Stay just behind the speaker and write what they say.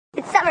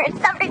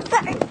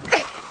Sorry.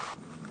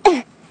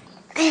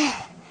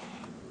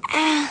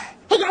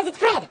 Hey guys, it's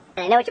Fred!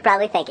 And I know what you're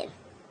probably thinking.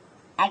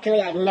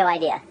 Actually, I have no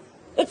idea.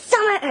 It's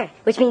summer!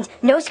 Which means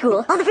no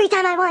school, all the free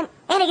time I want,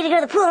 and I get to go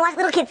to the pool and watch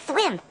little kids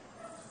swim.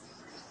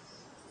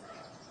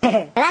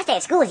 The last day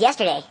of school was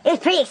yesterday. It was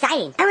pretty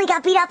exciting. I only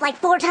got beat up like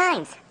 4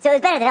 times, so it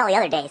was better than all the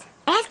other days.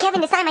 I asked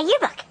Kevin to sign my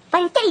yearbook,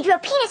 but instead he drew a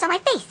penis on my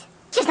face.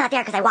 It's just not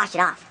there because I washed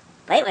it off.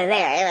 But it was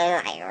there.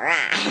 It was like,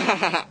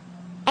 rah.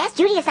 I asked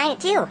Judy to sign it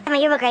too. I have my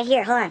yearbook right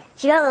here. Hold on.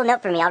 She wrote a little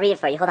note for me. I'll read it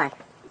for you. Hold on.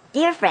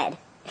 Dear Fred,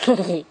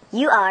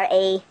 you are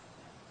a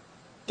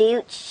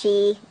Duce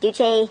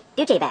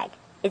bag.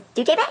 Is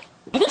Duce bag?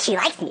 I think she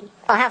likes me.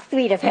 Oh, how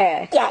sweet of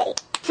her. Yay.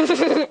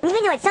 Even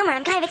though it's summer,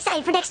 I'm kind of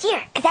excited for next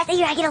year, because that's the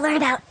year I get to learn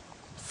about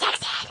sex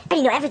ed. I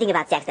didn't know everything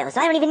about sex though, so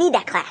I don't even need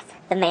that class.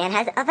 The man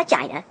has a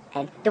vagina,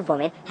 and the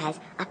woman has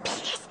a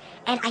penis.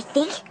 And I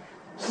think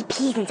he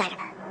pees inside of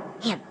her.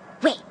 Him.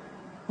 Wait.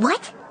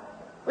 What?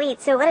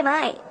 Wait, so what am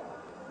I?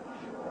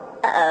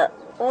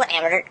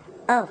 Whatever.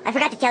 Oh, I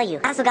forgot to tell you.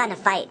 I also got in a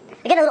fight.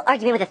 I got in a little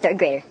argument with a 3rd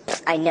grader.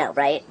 I know,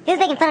 right? He was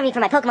making fun of me for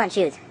my Pokemon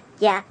shoes.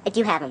 Yeah, I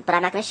do have them, but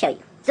I'm not going to show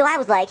you. So I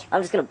was like,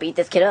 I'm just going to beat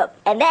this kid up.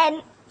 And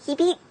then he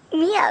beat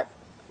me up.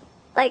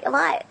 Like, a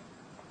lot.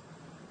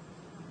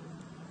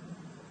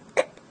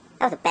 That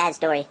was a bad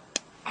story.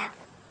 Ow.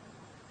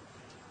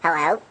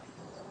 Hello?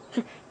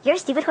 You're a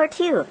stupid whore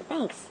too.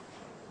 Thanks.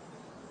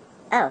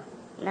 Oh,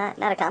 not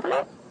a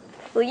compliment?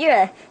 Well,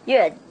 you're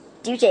a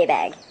Duce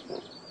bag.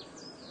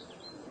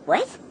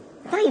 What?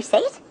 I thought you say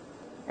it?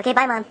 Okay,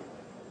 bye, Mom.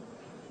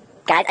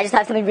 Guys, I just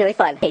thought of something really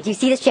fun. Hey, do you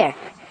see this chair?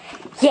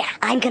 Yeah,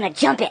 I'm gonna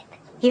jump it.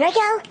 Here I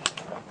go.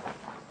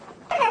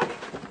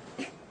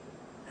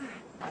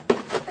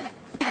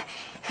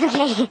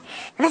 Okay, am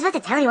I supposed to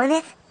tell anyone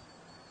this?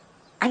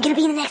 I'm gonna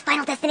be in the next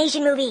Final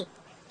Destination movie.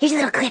 Here's a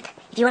little clip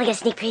if you want to get a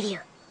sneak preview.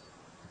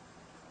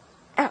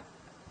 Oh.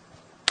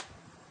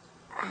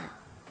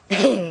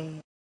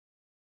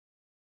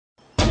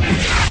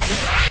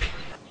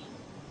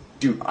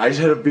 Dude, I just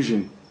had a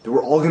vision that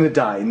we're all gonna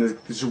die in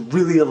this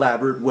really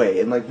elaborate way,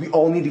 and like we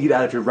all need to get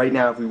out of here right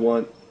now if we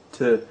want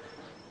to.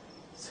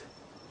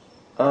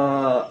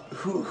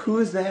 Who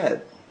is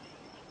that?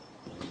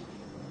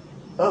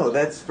 Oh,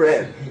 that's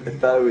Fred. I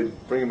thought I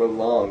would bring him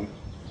along.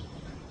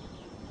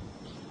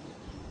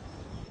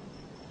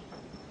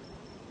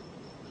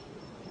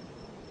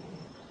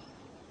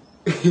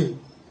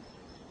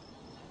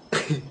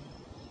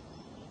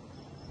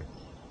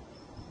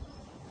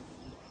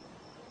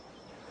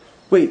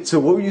 Wait, so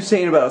what were you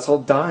saying about us all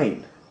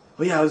dying?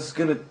 Oh yeah, I was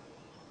gonna...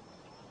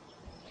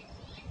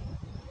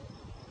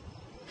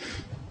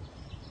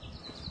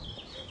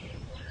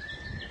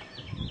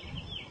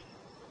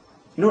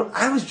 You know what,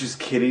 I was just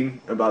kidding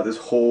about this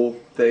whole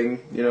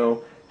thing, you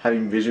know,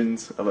 having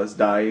visions of us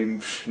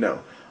dying.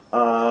 No.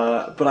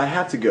 But I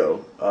have to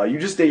go. You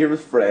just stay here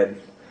with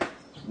Fred.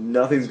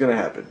 Nothing's gonna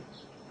happen.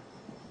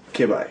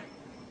 Okay, bye.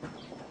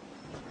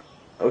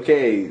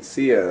 Okay,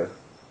 see ya.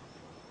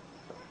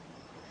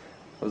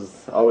 I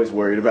was always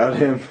worried about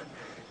him.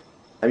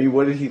 I mean,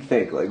 what did he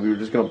think? Like, we were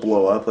just gonna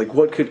blow up? Like,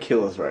 what could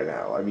kill us right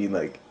now? I mean,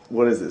 like,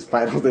 what is this,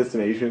 Final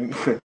Destination?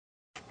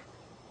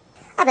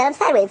 I bet I'm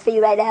sideways for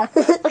you right now.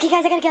 Okay,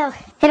 guys, I gotta go.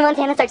 Hannah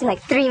Montana starts in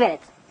like 3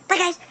 minutes. Bye,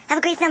 guys. Have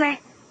a great summer.